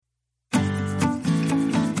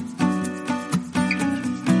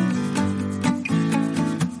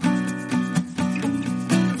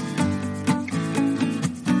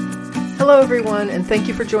Hello everyone, and thank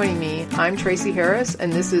you for joining me. I'm Tracy Harris,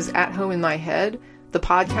 and this is At Home in My Head, the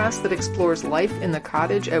podcast that explores life in the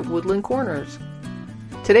cottage at Woodland Corners.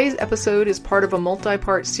 Today's episode is part of a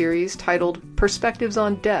multi-part series titled Perspectives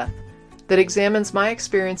on Death that examines my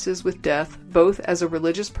experiences with death both as a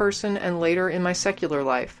religious person and later in my secular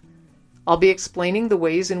life. I'll be explaining the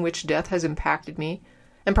ways in which death has impacted me,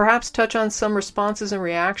 and perhaps touch on some responses and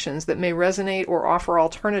reactions that may resonate or offer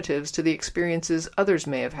alternatives to the experiences others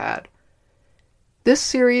may have had. This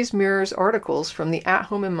series mirrors articles from the At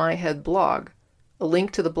Home in My Head blog. A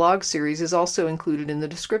link to the blog series is also included in the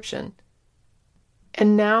description.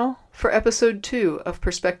 And now, for episode 2 of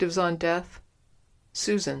Perspectives on Death,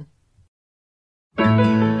 Susan.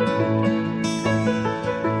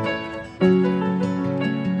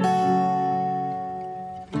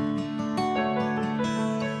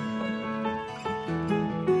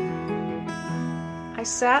 I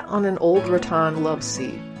sat on an old rattan love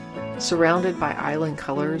seat, surrounded by island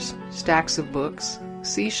colors, stacks of books,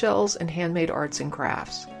 seashells, and handmade arts and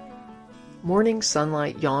crafts. Morning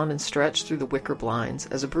sunlight yawned and stretched through the wicker blinds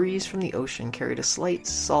as a breeze from the ocean carried a slight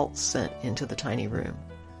salt scent into the tiny room.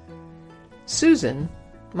 Susan,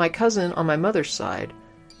 my cousin on my mother's side,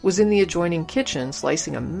 was in the adjoining kitchen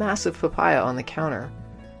slicing a massive papaya on the counter.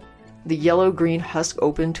 The yellow-green husk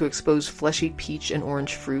opened to expose fleshy peach and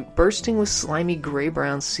orange fruit, bursting with slimy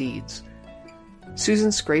gray-brown seeds.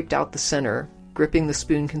 Susan scraped out the center, gripping the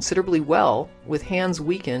spoon considerably well, with hands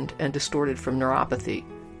weakened and distorted from neuropathy.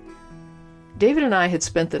 David and I had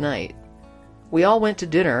spent the night. We all went to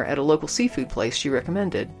dinner at a local seafood place she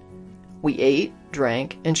recommended. We ate,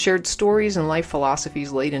 drank, and shared stories and life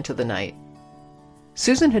philosophies late into the night.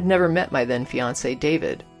 Susan had never met my then-fiancé,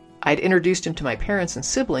 David. I'd introduced him to my parents and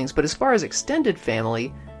siblings, but as far as extended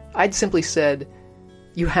family, I'd simply said,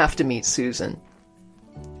 "You have to meet Susan."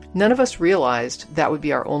 None of us realized that would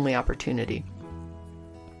be our only opportunity.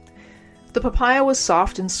 The papaya was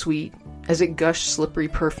soft and sweet as it gushed slippery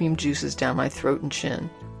perfume juices down my throat and chin.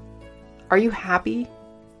 "Are you happy?"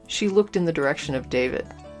 She looked in the direction of David.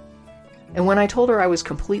 And when I told her I was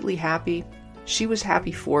completely happy, she was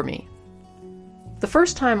happy for me. The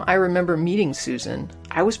first time I remember meeting Susan,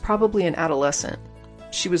 I was probably an adolescent.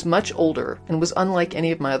 She was much older and was unlike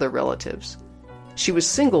any of my other relatives. She was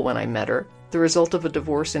single when I met her, the result of a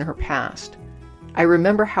divorce in her past. I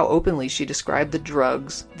remember how openly she described the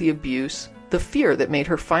drugs, the abuse, the fear that made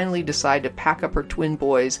her finally decide to pack up her twin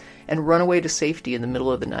boys and run away to safety in the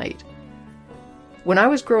middle of the night. When I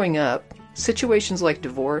was growing up, situations like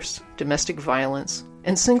divorce, domestic violence,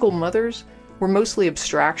 and single mothers were mostly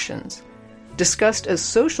abstractions, discussed as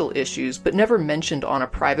social issues but never mentioned on a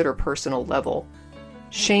private or personal level.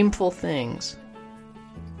 Shameful things.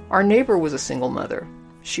 Our neighbor was a single mother.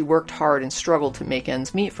 She worked hard and struggled to make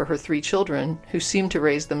ends meet for her 3 children, who seemed to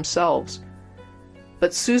raise themselves.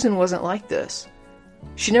 But Susan wasn't like this.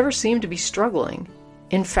 She never seemed to be struggling.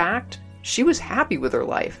 In fact, she was happy with her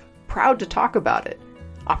life, proud to talk about it.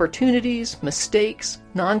 Opportunities, mistakes,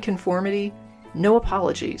 nonconformity, no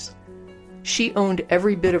apologies. She owned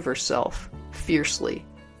every bit of herself, fiercely.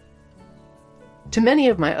 To many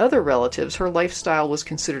of my other relatives, her lifestyle was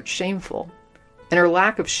considered shameful, and her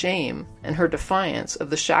lack of shame and her defiance of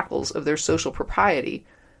the shackles of their social propriety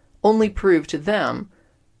only proved to them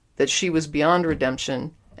that she was beyond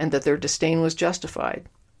redemption and that their disdain was justified.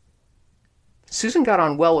 Susan got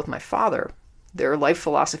on well with my father. Their life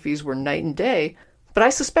philosophies were night and day, but I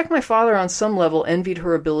suspect my father on some level envied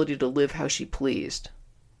her ability to live how she pleased.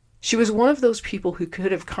 She was one of those people who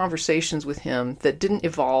could have conversations with him that didn't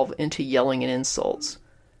evolve into yelling and insults.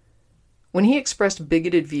 When he expressed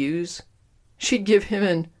bigoted views, she'd give him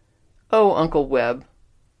an, "Oh, Uncle Webb,"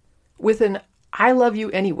 with an "I love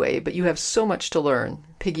you anyway, but you have so much to learn,"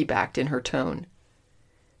 piggybacked in her tone.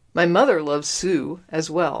 My mother loved Sue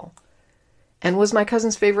as well, and was my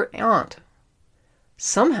cousin's favorite aunt.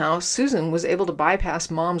 Somehow, Susan was able to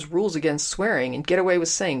bypass Mom's rules against swearing and get away with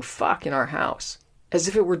saying fuck in our house, as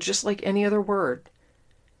if it were just like any other word.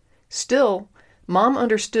 Still, Mom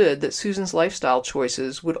understood that Susan's lifestyle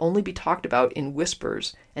choices would only be talked about in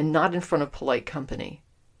whispers and not in front of polite company.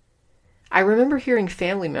 I remember hearing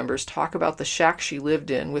family members talk about the shack she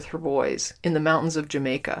lived in with her boys in the mountains of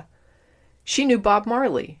Jamaica. She knew Bob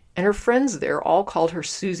Marley, and her friends there all called her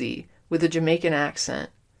Susie with a Jamaican accent.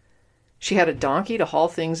 She had a donkey to haul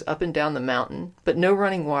things up and down the mountain, but no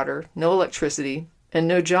running water, no electricity, and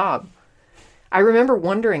no job. I remember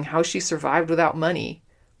wondering how she survived without money.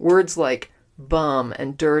 Words like bum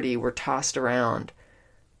and dirty were tossed around.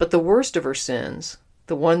 But the worst of her sins,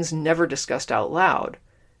 the ones never discussed out loud,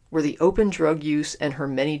 were the open drug use and her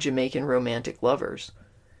many Jamaican romantic lovers.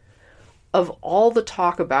 Of all the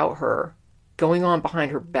talk about her, going on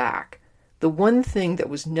behind her back, the one thing that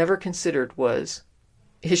was never considered was,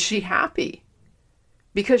 is she happy?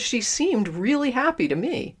 Because she seemed really happy to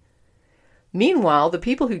me. Meanwhile, the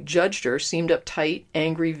people who judged her seemed uptight,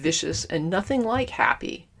 angry, vicious, and nothing like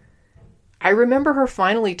happy. I remember her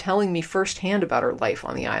finally telling me firsthand about her life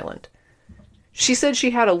on the island. She said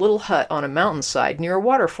she had a little hut on a mountainside near a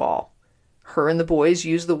waterfall. Her and the boys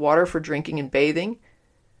use the water for drinking and bathing.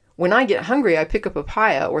 When I get hungry, I pick up a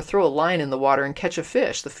papaya or throw a line in the water and catch a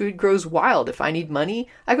fish. The food grows wild. If I need money,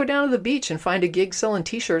 I go down to the beach and find a gig selling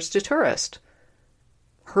t-shirts to tourists.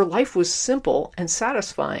 Her life was simple and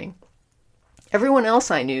satisfying. Everyone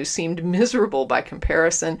else I knew seemed miserable by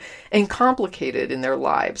comparison and complicated in their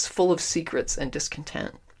lives, full of secrets and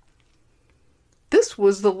discontent. This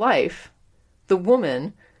was the life, the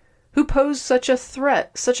woman, who posed such a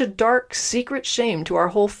threat, such a dark, secret shame to our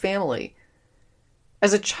whole family.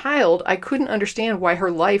 As a child, I couldn't understand why her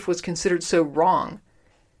life was considered so wrong.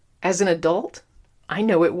 As an adult, I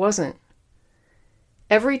know it wasn't.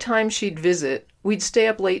 Every time she'd visit, we'd stay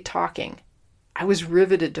up late talking. I was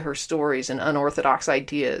riveted to her stories and unorthodox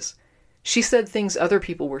ideas. She said things other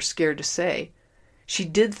people were scared to say. She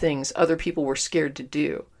did things other people were scared to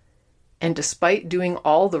do. And despite doing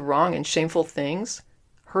all the wrong and shameful things,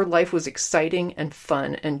 her life was exciting and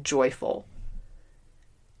fun and joyful.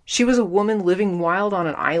 She was a woman living wild on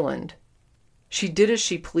an island. She did as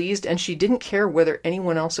she pleased, and she didn't care whether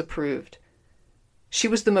anyone else approved. She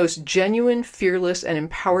was the most genuine, fearless, and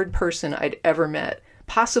empowered person I'd ever met,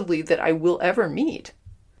 possibly that I will ever meet.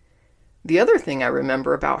 The other thing I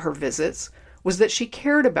remember about her visits was that she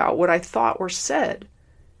cared about what I thought or said.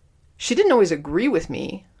 She didn't always agree with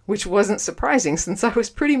me, which wasn't surprising since I was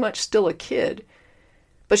pretty much still a kid.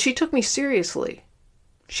 But she took me seriously.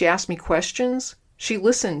 She asked me questions. She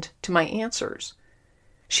listened to my answers.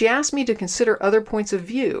 She asked me to consider other points of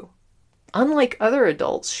view. Unlike other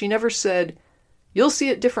adults, she never said, "You'll see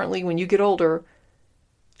it differently when you get older."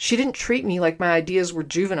 She didn't treat me like my ideas were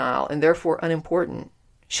juvenile and therefore unimportant.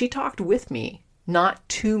 She talked with me, not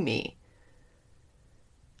to me.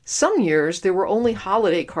 Some years there were only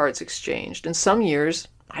holiday cards exchanged, and some years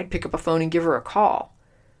I'd pick up a phone and give her a call.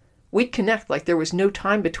 We'd connect like there was no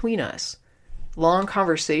time between us. Long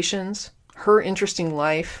conversations, her interesting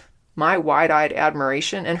life, my wide-eyed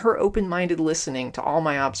admiration, and her open-minded listening to all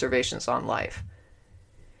my observations on life.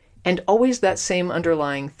 And always that same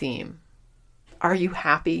underlying theme. Are you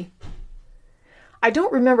happy? I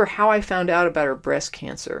don't remember how I found out about her breast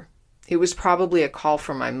cancer. It was probably a call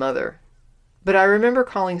from my mother. But I remember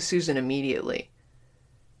calling Susan immediately.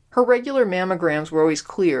 Her regular mammograms were always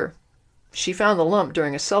clear. She found the lump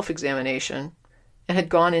during a self-examination and had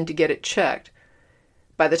gone in to get it checked.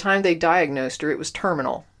 By the time they diagnosed her, it was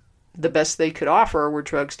terminal. The best they could offer were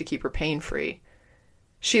drugs to keep her pain-free.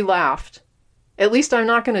 She laughed. "At least I'm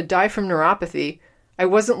not going to die from neuropathy. I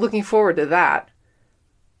wasn't looking forward to that."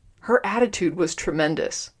 Her attitude was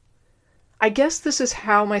tremendous. "I guess this is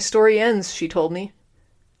how my story ends," she told me.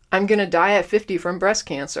 "I'm going to die at 50 from breast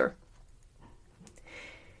cancer."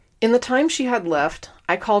 In the time she had left,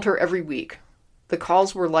 I called her every week. The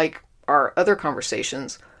calls were like our other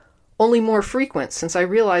conversations, only more frequent since I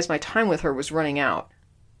realized my time with her was running out.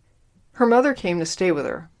 Her mother came to stay with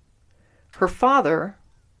her. Her father,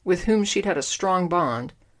 with whom she'd had a strong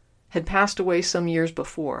bond, had passed away some years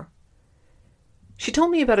before. She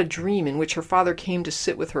told me about a dream in which her father came to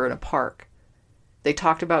sit with her in a park. They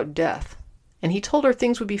talked about death, and he told her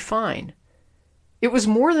things would be fine. It was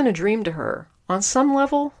more than a dream to her. On some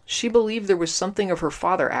level, she believed there was something of her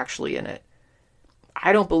father actually in it.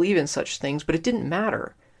 I don't believe in such things, but it didn't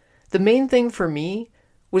matter. The main thing for me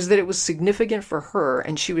was that it was significant for her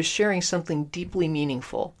and she was sharing something deeply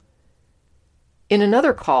meaningful. In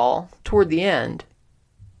another call, toward the end,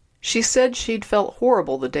 she said she'd felt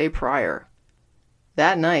horrible the day prior.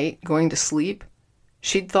 That night, going to sleep,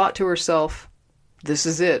 she'd thought to herself, "This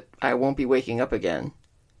is it. I won't be waking up again."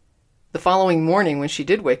 The following morning, when she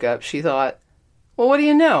did wake up, she thought, "Well, what do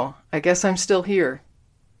you know? I guess I'm still here."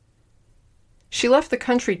 She left the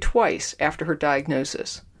country twice after her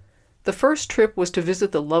diagnosis. The first trip was to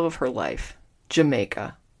visit the love of her life,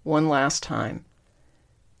 Jamaica, one last time.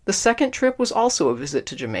 The second trip was also a visit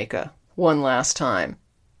to Jamaica, one last time,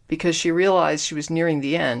 because she realized she was nearing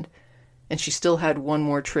the end and she still had one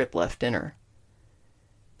more trip left in her.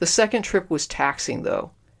 The second trip was taxing,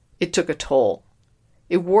 though. It took a toll.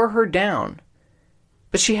 It wore her down.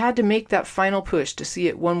 But she had to make that final push to see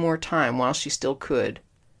it one more time while she still could.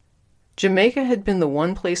 Jamaica had been the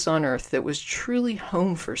one place on earth that was truly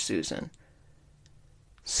home for Susan.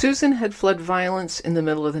 Susan had fled violence in the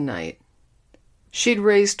middle of the night. She'd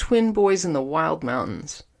raised twin boys in the wild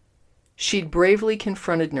mountains. She'd bravely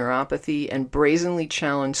confronted neuropathy and brazenly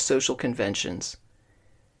challenged social conventions.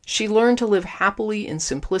 She learned to live happily in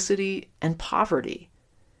simplicity and poverty.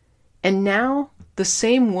 And now, the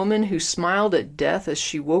same woman who smiled at death as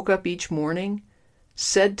she woke up each morning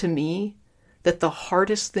said to me that the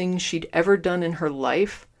hardest thing she'd ever done in her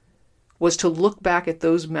life was to look back at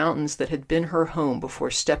those mountains that had been her home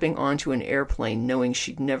before stepping onto an airplane knowing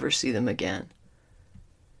she'd never see them again.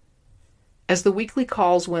 As the weekly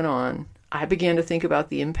calls went on, I began to think about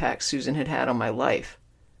the impact Susan had had on my life.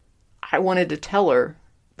 I wanted to tell her,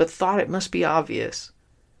 but thought it must be obvious.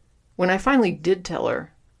 When I finally did tell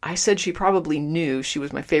her, I said she probably knew she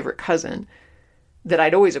was my favorite cousin, that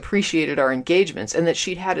I'd always appreciated our engagements, and that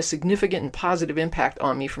she'd had a significant and positive impact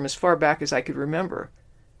on me from as far back as I could remember.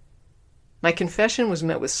 My confession was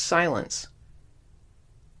met with silence.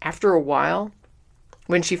 After a while,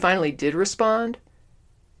 when she finally did respond,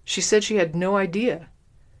 she said she had no idea.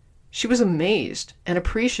 She was amazed and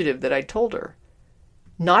appreciative that I'd told her.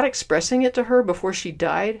 Not expressing it to her before she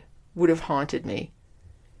died would have haunted me.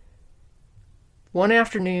 One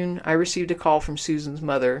afternoon, I received a call from Susan's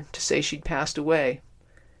mother to say she'd passed away.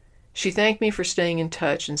 She thanked me for staying in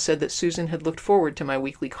touch and said that Susan had looked forward to my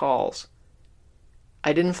weekly calls.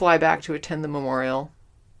 I didn't fly back to attend the memorial,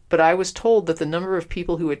 but I was told that the number of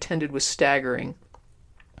people who attended was staggering.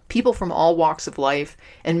 People from all walks of life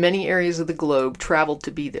and many areas of the globe traveled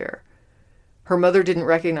to be there. Her mother didn't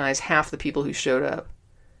recognize half the people who showed up.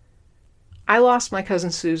 I lost my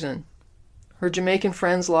cousin Susan. Her Jamaican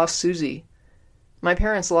friends lost Susie. My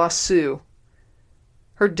parents lost Sue.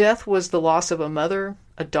 Her death was the loss of a mother,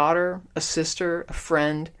 a daughter, a sister, a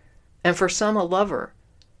friend, and for some, a lover.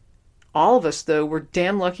 All of us, though, were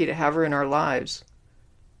damn lucky to have her in our lives.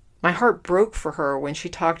 My heart broke for her when she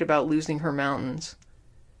talked about losing her mountains.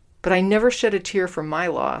 But I never shed a tear for my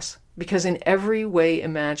loss, because in every way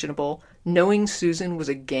imaginable, knowing Susan was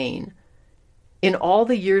a gain. In all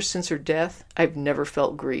the years since her death, I've never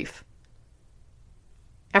felt grief.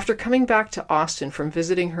 After coming back to Austin from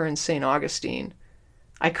visiting her in St. Augustine,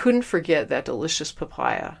 I couldn't forget that delicious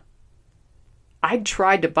papaya. I'd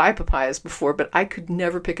tried to buy papayas before, but I could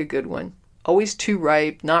never pick a good one. Always too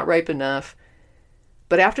ripe, not ripe enough.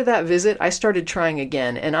 But after that visit, I started trying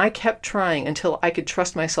again, and I kept trying until I could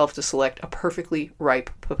trust myself to select a perfectly ripe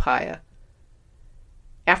papaya.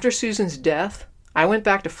 After Susan's death, I went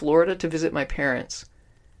back to Florida to visit my parents.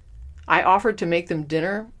 I offered to make them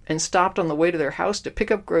dinner and stopped on the way to their house to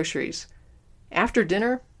pick up groceries. After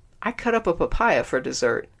dinner, I cut up a papaya for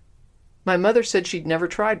dessert. My mother said she'd never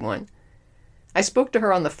tried one. I spoke to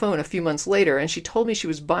her on the phone a few months later, and she told me she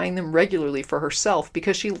was buying them regularly for herself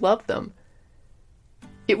because she loved them.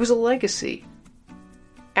 It was a legacy.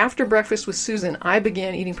 After breakfast with Susan, I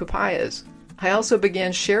began eating papayas. I also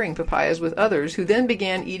began sharing papayas with others, who then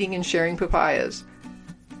began eating and sharing papayas.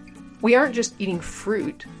 We aren't just eating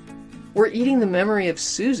fruit. We're eating the memory of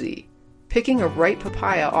Susie, picking a ripe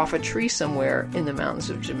papaya off a tree somewhere in the mountains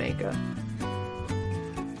of Jamaica.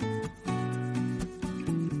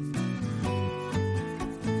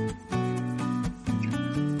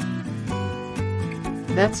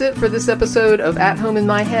 That's it for this episode of At Home in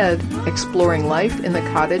My Head, exploring life in the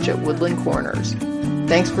cottage at Woodland Corners.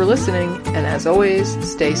 Thanks for listening, and as always,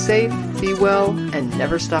 stay safe, be well, and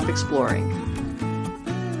never stop exploring.